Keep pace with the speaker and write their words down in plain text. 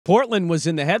Portland was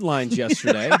in the headlines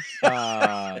yesterday.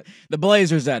 The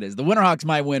Blazers, that is. The Winterhawks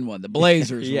might win one. The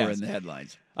Blazers Yes. were in the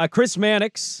headlines. Chris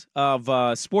Manix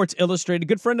of Sports Illustrated,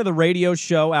 good friend of the radio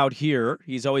show out here.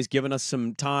 He's always given us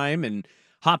some time and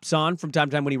hops on from time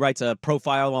to time when he writes a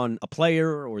profile on a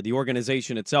player or the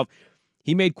organization itself.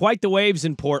 He made quite the waves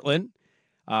in Portland.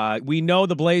 We know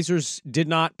the Blazers did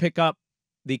not pick up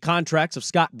the contracts of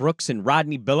Scott Brooks and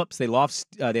Rodney Billups. They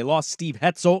lost Steve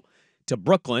Hetzel to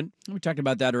Brooklyn. We talked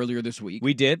about that earlier this week.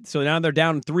 We did. So now they're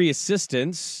down 3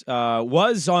 assistants.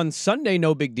 Was on Sunday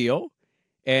no big deal.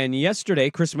 And yesterday,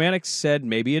 Chris Manix said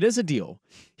maybe it is a deal.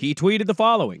 He tweeted the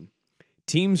following.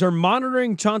 Teams are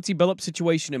monitoring Chauncey Billups'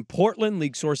 situation in Portland.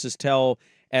 League sources tell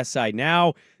SI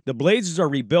Now. The Blazers are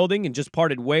rebuilding and just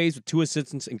parted ways with 2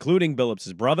 assistants, including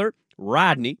Billups' brother,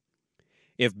 Rodney.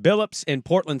 If Billups and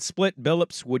Portland split,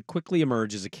 Billups would quickly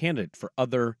emerge as a candidate for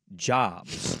other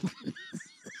jobs.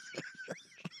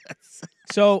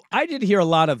 So I did hear a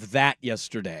lot of that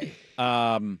yesterday.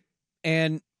 And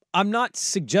I'm not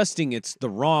suggesting it's the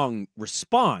wrong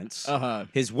response.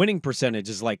 His winning percentage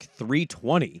is like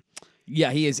 .320.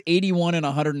 Yeah, he is 81 and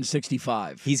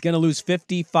 165. He's going to lose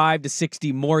 55 to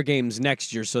 60 more games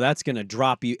next year, so that's going to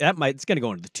drop you. It's going to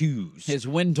go into the 2s. His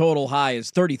win total high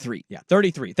is 33. Yeah,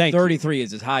 33. Thank you. 33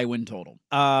 is his high win total.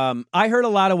 I heard a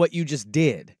lot of what you just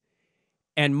did.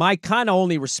 And my kind of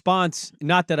only response,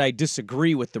 not that I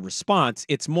disagree with the response,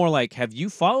 it's more like, have you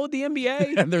followed the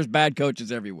NBA? There's bad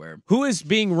coaches everywhere. Who is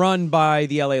being run by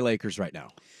the LA Lakers right now?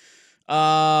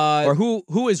 Or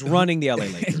who is running the LA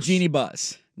Lakers? Jeannie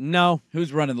Buss. No.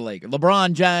 Who's running the Lakers?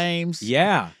 LeBron James.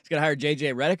 Yeah. He's going to hire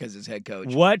J.J. Redick as his head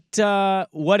coach.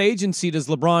 What agency does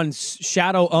LeBron's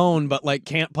shadow own but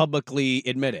can't publicly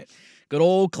admit it? Good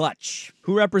old Clutch.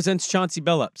 Who represents Chauncey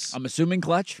Billups? I'm assuming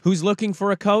Clutch. Who's looking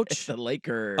for a coach? The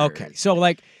Lakers. Okay,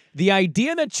 so the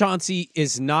idea that Chauncey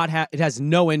is not it has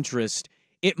no interest,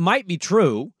 it might be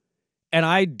true, and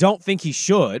I don't think he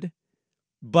should,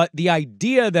 but the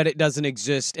idea that it doesn't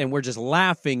exist and we're just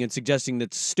laughing and suggesting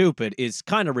that's stupid is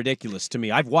kind of ridiculous to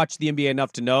me. I've watched the NBA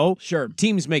enough to know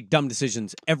teams make dumb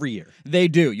decisions every year. They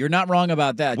do. You're not wrong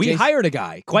about that. We hired a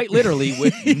guy, quite literally,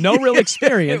 with no real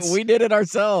experience. We did it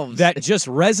ourselves. That just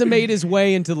resumed his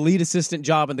way into the lead assistant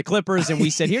job in the Clippers, and we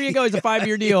said, here you go, it's a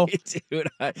 5-year deal. Dude,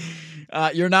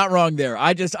 you're not wrong there.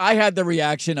 I had the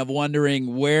reaction of wondering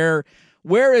who's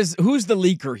the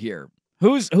leaker here?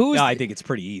 Who's? No, I think it's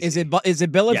pretty easy. Is it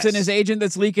Billups and his agent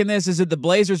that's leaking this? Is it the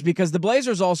Blazers? Because the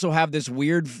Blazers also have this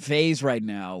weird phase right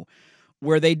now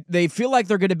where they feel like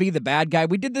they're going to be the bad guy.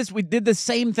 We did the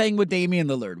same thing with Damian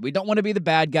Lillard. We don't want to be the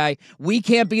bad guy. We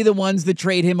can't be the ones that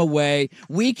trade him away.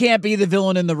 We can't be the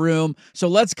villain in the room. So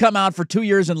let's come out for 2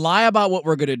 years and lie about what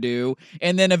we're going to do.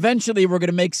 And then eventually we're going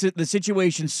to make the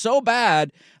situation so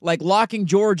bad, like locking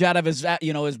George out of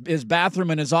his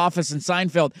bathroom in his office in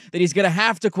Seinfeld, that he's going to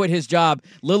have to quit his job.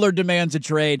 Lillard demands a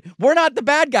trade. We're not the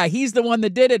bad guy. He's the one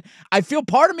that did it.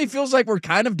 Part of me feels like we're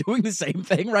kind of doing the same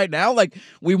thing right now. Like,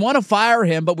 we want to fire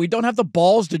him, but we don't have the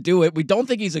balls to do it. We don't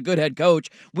think he's a good head coach.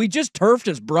 We just turfed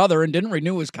his brother and didn't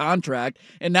renew his contract.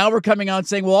 And now we're coming out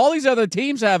saying, well, all these other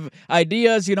teams have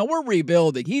ideas. We're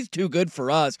rebuilding. He's too good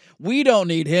for us. We don't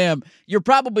need him. You're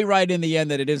probably right in the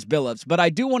end that it is Billups. But I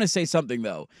do want to say something,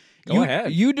 though. Go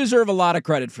ahead. You deserve a lot of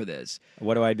credit for this.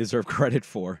 What do I deserve credit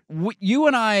for? You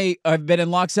and I have been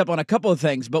in lockstep on a couple of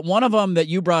things, but one of them that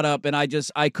you brought up, and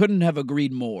I couldn't have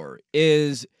agreed more,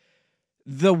 is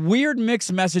the weird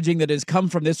mixed messaging that has come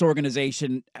from this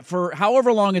organization for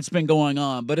however long it's been going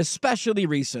on, but especially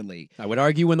recently. I would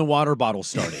argue when the water bottle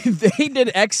started. They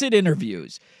did exit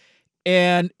interviews,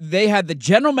 and they had the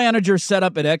general manager set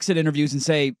up at exit interviews and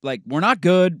say, we're not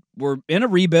good. We're in a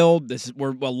rebuild.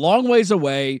 We're a long ways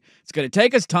away. It's going to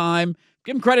take us time.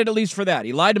 Give him credit at least for that.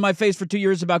 He lied to my face for 2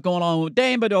 years about going on with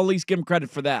Dame, but I'll at least give him credit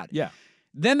for that. Yeah.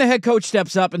 Then the head coach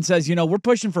steps up and says, we're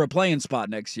pushing for a play-in spot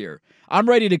next year. I'm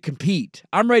ready to compete.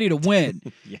 I'm ready to win.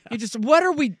 Yeah. What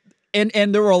are we...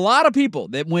 And there were a lot of people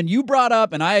that when you brought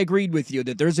up, and I agreed with you,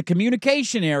 that there's a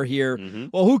communication error here. Mm-hmm.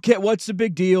 Well, who cares? What's the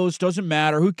big deal? It doesn't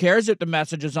matter. Who cares if the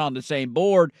message is on the same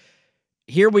board?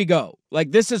 Here we go.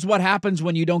 This is what happens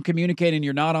when you don't communicate and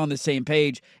you're not on the same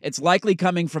page. It's likely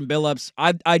coming from Billups.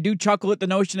 I do chuckle at the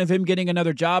notion of him getting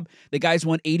another job. The guy's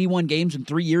won 81 games in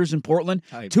 3 years in Portland,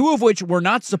 2 of which were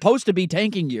not supposed to be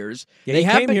tanking years. Yeah, he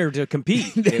came here to compete.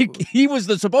 He was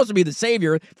supposed to be the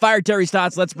savior. Fire Terry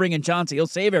Stotts, let's bring in Chauncey. He'll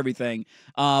save everything.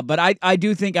 But I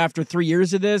do think after 3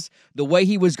 years of this, the way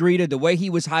he was greeted, the way he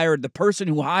was hired, the person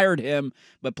who hired him,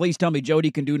 but please tell me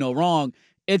Jody can do no wrong,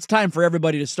 it's time for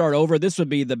everybody to start over. This would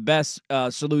be the best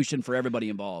solution for everybody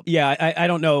involved. Yeah, I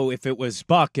don't know if it was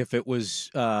Buck, if it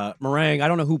was Meringue. I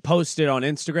don't know who posted on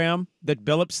Instagram that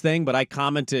Billups thing, but I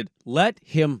commented, let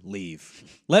him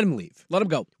leave. Let him leave. Let him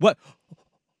go. What?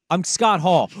 I'm Scott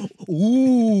Hall.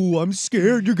 Ooh, I'm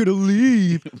scared you're going to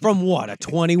leave. From what, a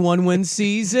 21-win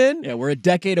season? Yeah, we're a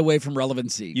decade away from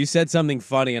relevancy. You said something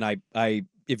funny, and I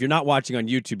if you're not watching on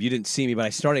YouTube, you didn't see me, but I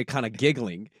started kind of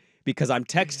giggling because I'm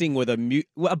texting with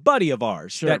a buddy of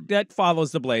ours that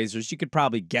follows the Blazers. You could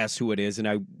probably guess who it is, and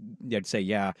I'd say,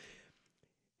 yeah.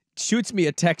 Shoots me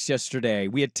a text yesterday.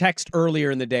 We had text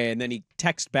earlier in the day, and then he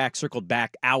circled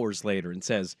back hours later and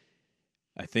says,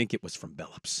 I think it was from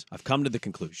Billups. I've come to the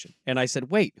conclusion. And I said,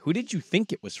 wait, who did you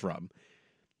think it was from?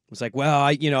 I was like, well,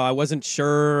 I wasn't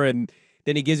sure. And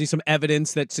then he gives me some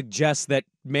evidence that suggests that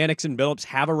Manix and Billups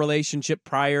have a relationship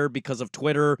prior because of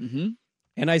Twitter. Mm-hmm.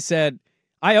 And I said,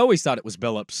 I always thought it was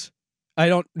Billups. I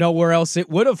don't know where else it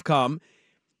would have come.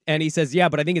 And he says, yeah,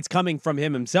 but I think it's coming from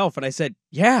him himself. And I said,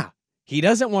 yeah, he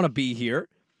doesn't want to be here.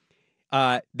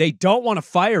 They don't want to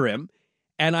fire him.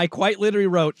 And I quite literally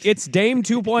wrote, it's Dame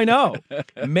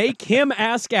 2.0. Make him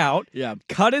ask out,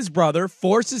 cut his brother,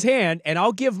 force his hand, and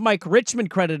I'll give Mike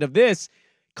Richmond credit of this,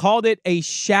 called it a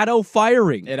shadow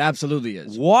firing. It absolutely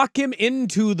is. Walk him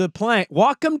to the plank,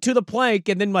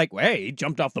 and then hey, he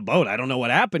jumped off the boat. I don't know what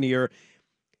happened here.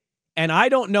 And I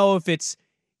don't know if it's,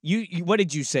 you what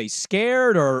did you say,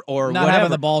 scared or not whatever.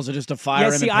 Having the balls to just to fire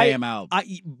him and pay him out.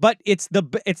 But it's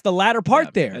the latter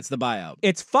part there. It's the buyout.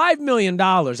 It's $5 million,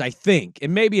 I think,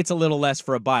 and maybe it's a little less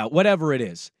for a buyout, whatever it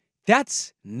is.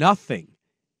 That's nothing.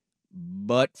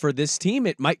 But for this team,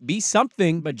 it might be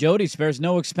something. But Jody spares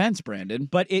no expense, Brandon.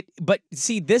 But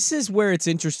see, this is where it's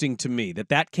interesting to me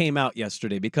that came out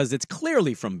yesterday because it's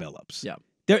clearly from Billups. Yeah.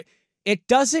 It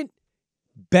doesn't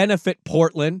benefit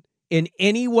Portland in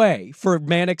any way for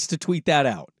Manix to tweet that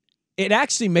out. It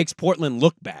actually makes Portland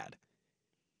look bad.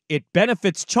 It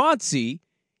benefits Chauncey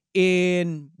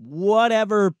in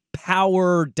whatever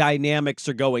power dynamics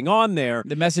are going on there.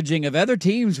 The messaging of other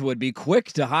teams would be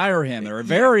quick to hire him. They're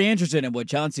very interested in what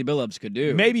Chauncey Billups could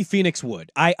do. Maybe Phoenix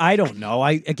would. I don't know.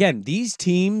 Again, these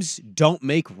teams don't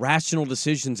make rational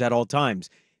decisions at all times.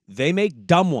 They make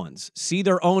dumb ones. See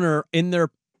their owner in their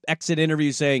exit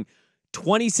interview saying,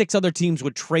 26 other teams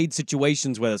would trade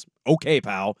situations with us. Okay,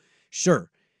 pal. Sure.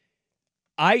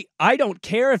 I don't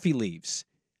care if he leaves.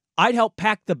 I'd help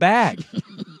pack the bag.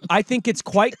 I think it's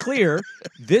quite clear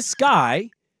this guy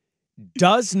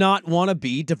does not want to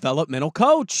be developmental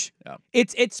coach. Yeah.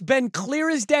 It's been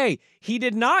clear as day. He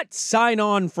did not sign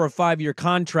on for a 5-year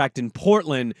contract in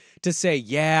Portland to say,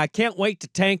 yeah, I can't wait to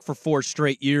tank for 4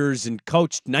 straight years and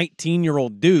coach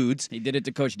 19-year-old dudes. He did it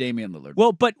to coach Damian Lillard.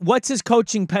 Well, but what's his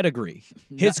coaching pedigree?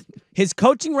 His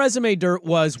coaching resume dirt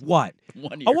was what?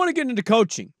 1 year. I want to get into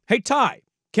coaching. Hey, Ty,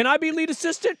 can I be lead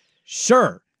assistant?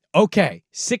 Sure. Okay,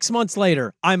 6 months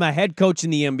later, I'm a head coach in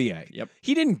the NBA. Yep.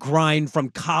 He didn't grind from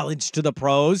college to the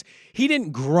pros. He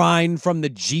didn't grind from the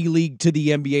G League to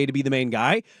the NBA to be the main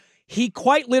guy. He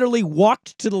quite literally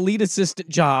walked to the lead assistant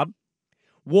job,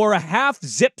 wore a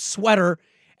half-zip sweater,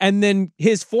 and then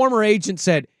his former agent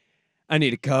said, I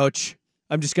need a coach.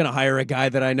 I'm just going to hire a guy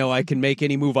that I know I can make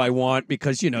any move I want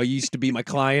because, you used to be my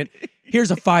client. Here's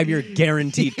a 5-year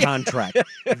guaranteed contract.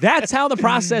 That's how the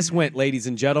process went, ladies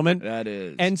and gentlemen. That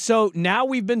is. And so now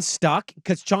we've been stuck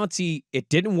because Chauncey, it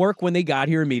didn't work when they got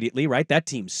here immediately, right? That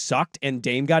team sucked and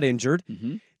Dame got injured.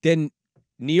 Mm-hmm. Then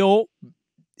Neil,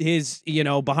 his,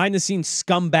 behind-the-scenes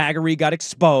scumbaggery got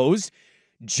exposed.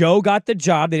 Joe got the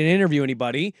job. They didn't interview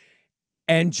anybody.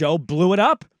 And Joe blew it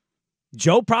up.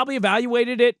 Joe probably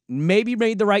evaluated it, maybe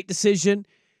made the right decision.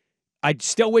 I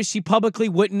still wish he publicly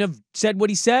wouldn't have said what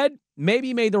he said. Maybe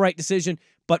he made the right decision,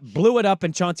 but blew it up,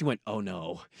 and Chauncey went, oh,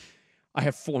 no, I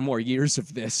have 4 more years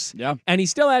of this. Yeah. And he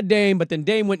still had Dame, but then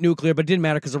Dame went nuclear, but it didn't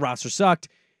matter because the roster sucked.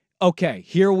 Okay,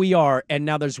 here we are, and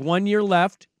now there's 1 year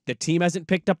left. The team hasn't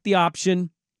picked up the option.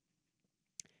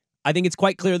 I think it's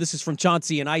quite clear this is from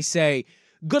Chauncey, and I say,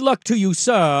 good luck to you,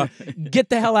 sir. Get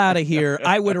the hell out of here.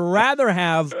 I would rather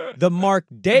have the Mark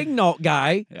Daignault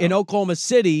guy in Oklahoma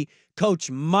City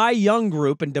coach my young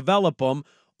group and develop them,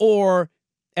 or,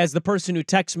 as the person who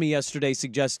texted me yesterday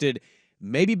suggested,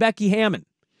 maybe Becky Hammond.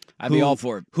 I'd be all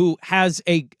for it. Who has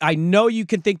I know you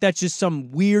can think that's just some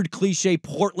weird cliche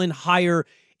Portland hire.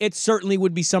 It certainly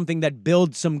would be something that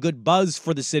builds some good buzz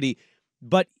for the city,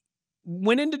 but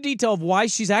went into detail of why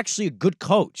she's actually a good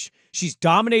coach. She's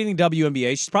dominating the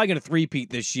WNBA. She's probably going to three-peat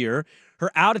this year.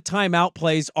 Her out-of-timeout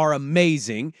plays are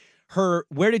amazing.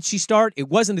 Where did she start? It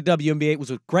wasn't the WNBA. It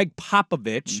was with Greg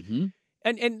Popovich. Mm-hmm.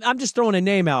 And I'm just throwing a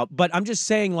name out, but I'm just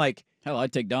saying, Hell,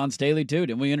 I'd take Dawn Staley, too.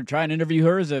 Didn't we try and interview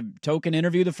her as a token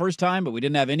interview the first time, but we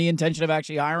didn't have any intention of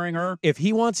actually hiring her? If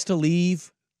he wants to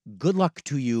leave, good luck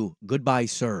to you. Goodbye,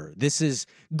 sir. This is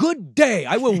good day.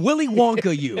 I will Willy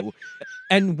Wonka you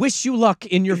and wish you luck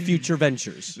in your future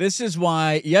ventures. This is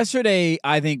why yesterday,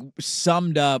 I think,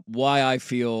 summed up why I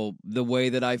feel the way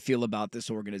that I feel about this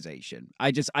organization.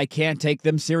 I can't take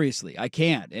them seriously. I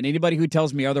can't. And anybody who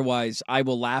tells me otherwise, I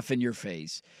will laugh in your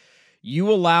face.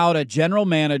 You allowed a general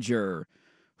manager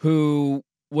who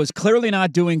was clearly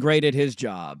not doing great at his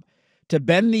job to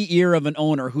bend the ear of an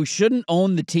owner who shouldn't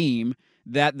own the team,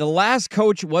 that the last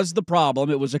coach was the problem.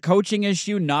 It was a coaching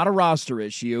issue, not a roster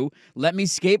issue. Let me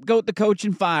scapegoat the coach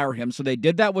and fire him. So they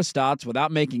did that with Stotts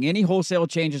without making any wholesale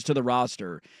changes to the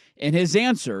roster. And his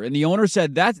answer, and the owner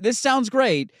said, this sounds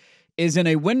great, is in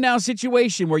a win-now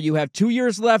situation where you have 2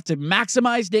 years left to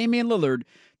maximize Damian Lillard,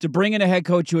 to bring in a head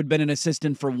coach who had been an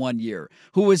assistant for 1 year,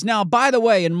 who is now, by the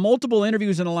way, in multiple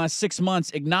interviews in the last 6 months,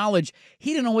 acknowledged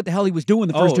he didn't know what the hell he was doing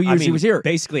the first 2 years he was here.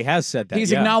 Basically has said that.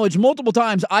 He's acknowledged multiple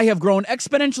times, I have grown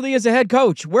exponentially as a head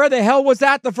coach. Where the hell was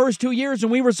that the first 2 years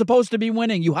when we were supposed to be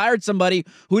winning? You hired somebody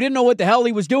who didn't know what the hell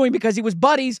he was doing because he was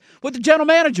buddies with the general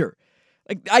manager.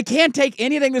 I can't take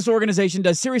anything this organization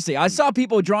does seriously. I saw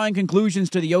people drawing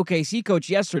conclusions to the OKC coach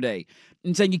yesterday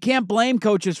and saying you can't blame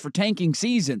coaches for tanking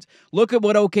seasons. Look at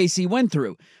what OKC went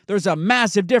through. There's a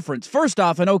massive difference. First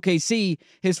off, in OKC,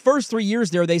 his first 3 years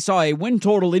there, they saw a win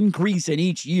total increase in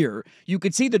each year. You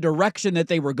could see the direction that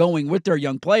they were going with their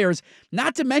young players,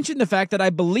 not to mention the fact that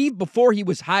I believe before he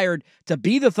was hired to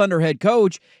be the Thunder head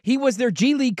coach, he was their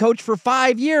G League coach for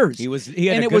 5 years. He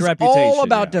had and a it good was reputation. all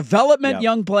about development,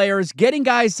 young players, getting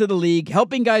guys to the league,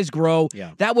 helping guys grow.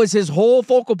 Yeah. That was his whole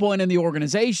focal point in the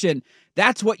organization.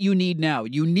 That's what you need now.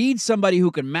 You need somebody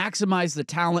who can maximize the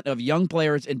talent of young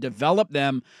players and develop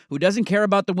them, who doesn't care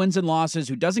about the wins and losses,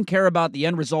 who doesn't care about the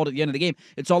end result at the end of the game.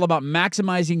 It's all about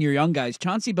maximizing your young guys.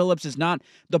 Chauncey Billups is not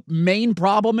the main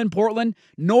problem in Portland,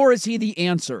 nor is he the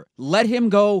answer. Let him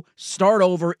go. Start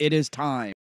over. It is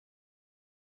time.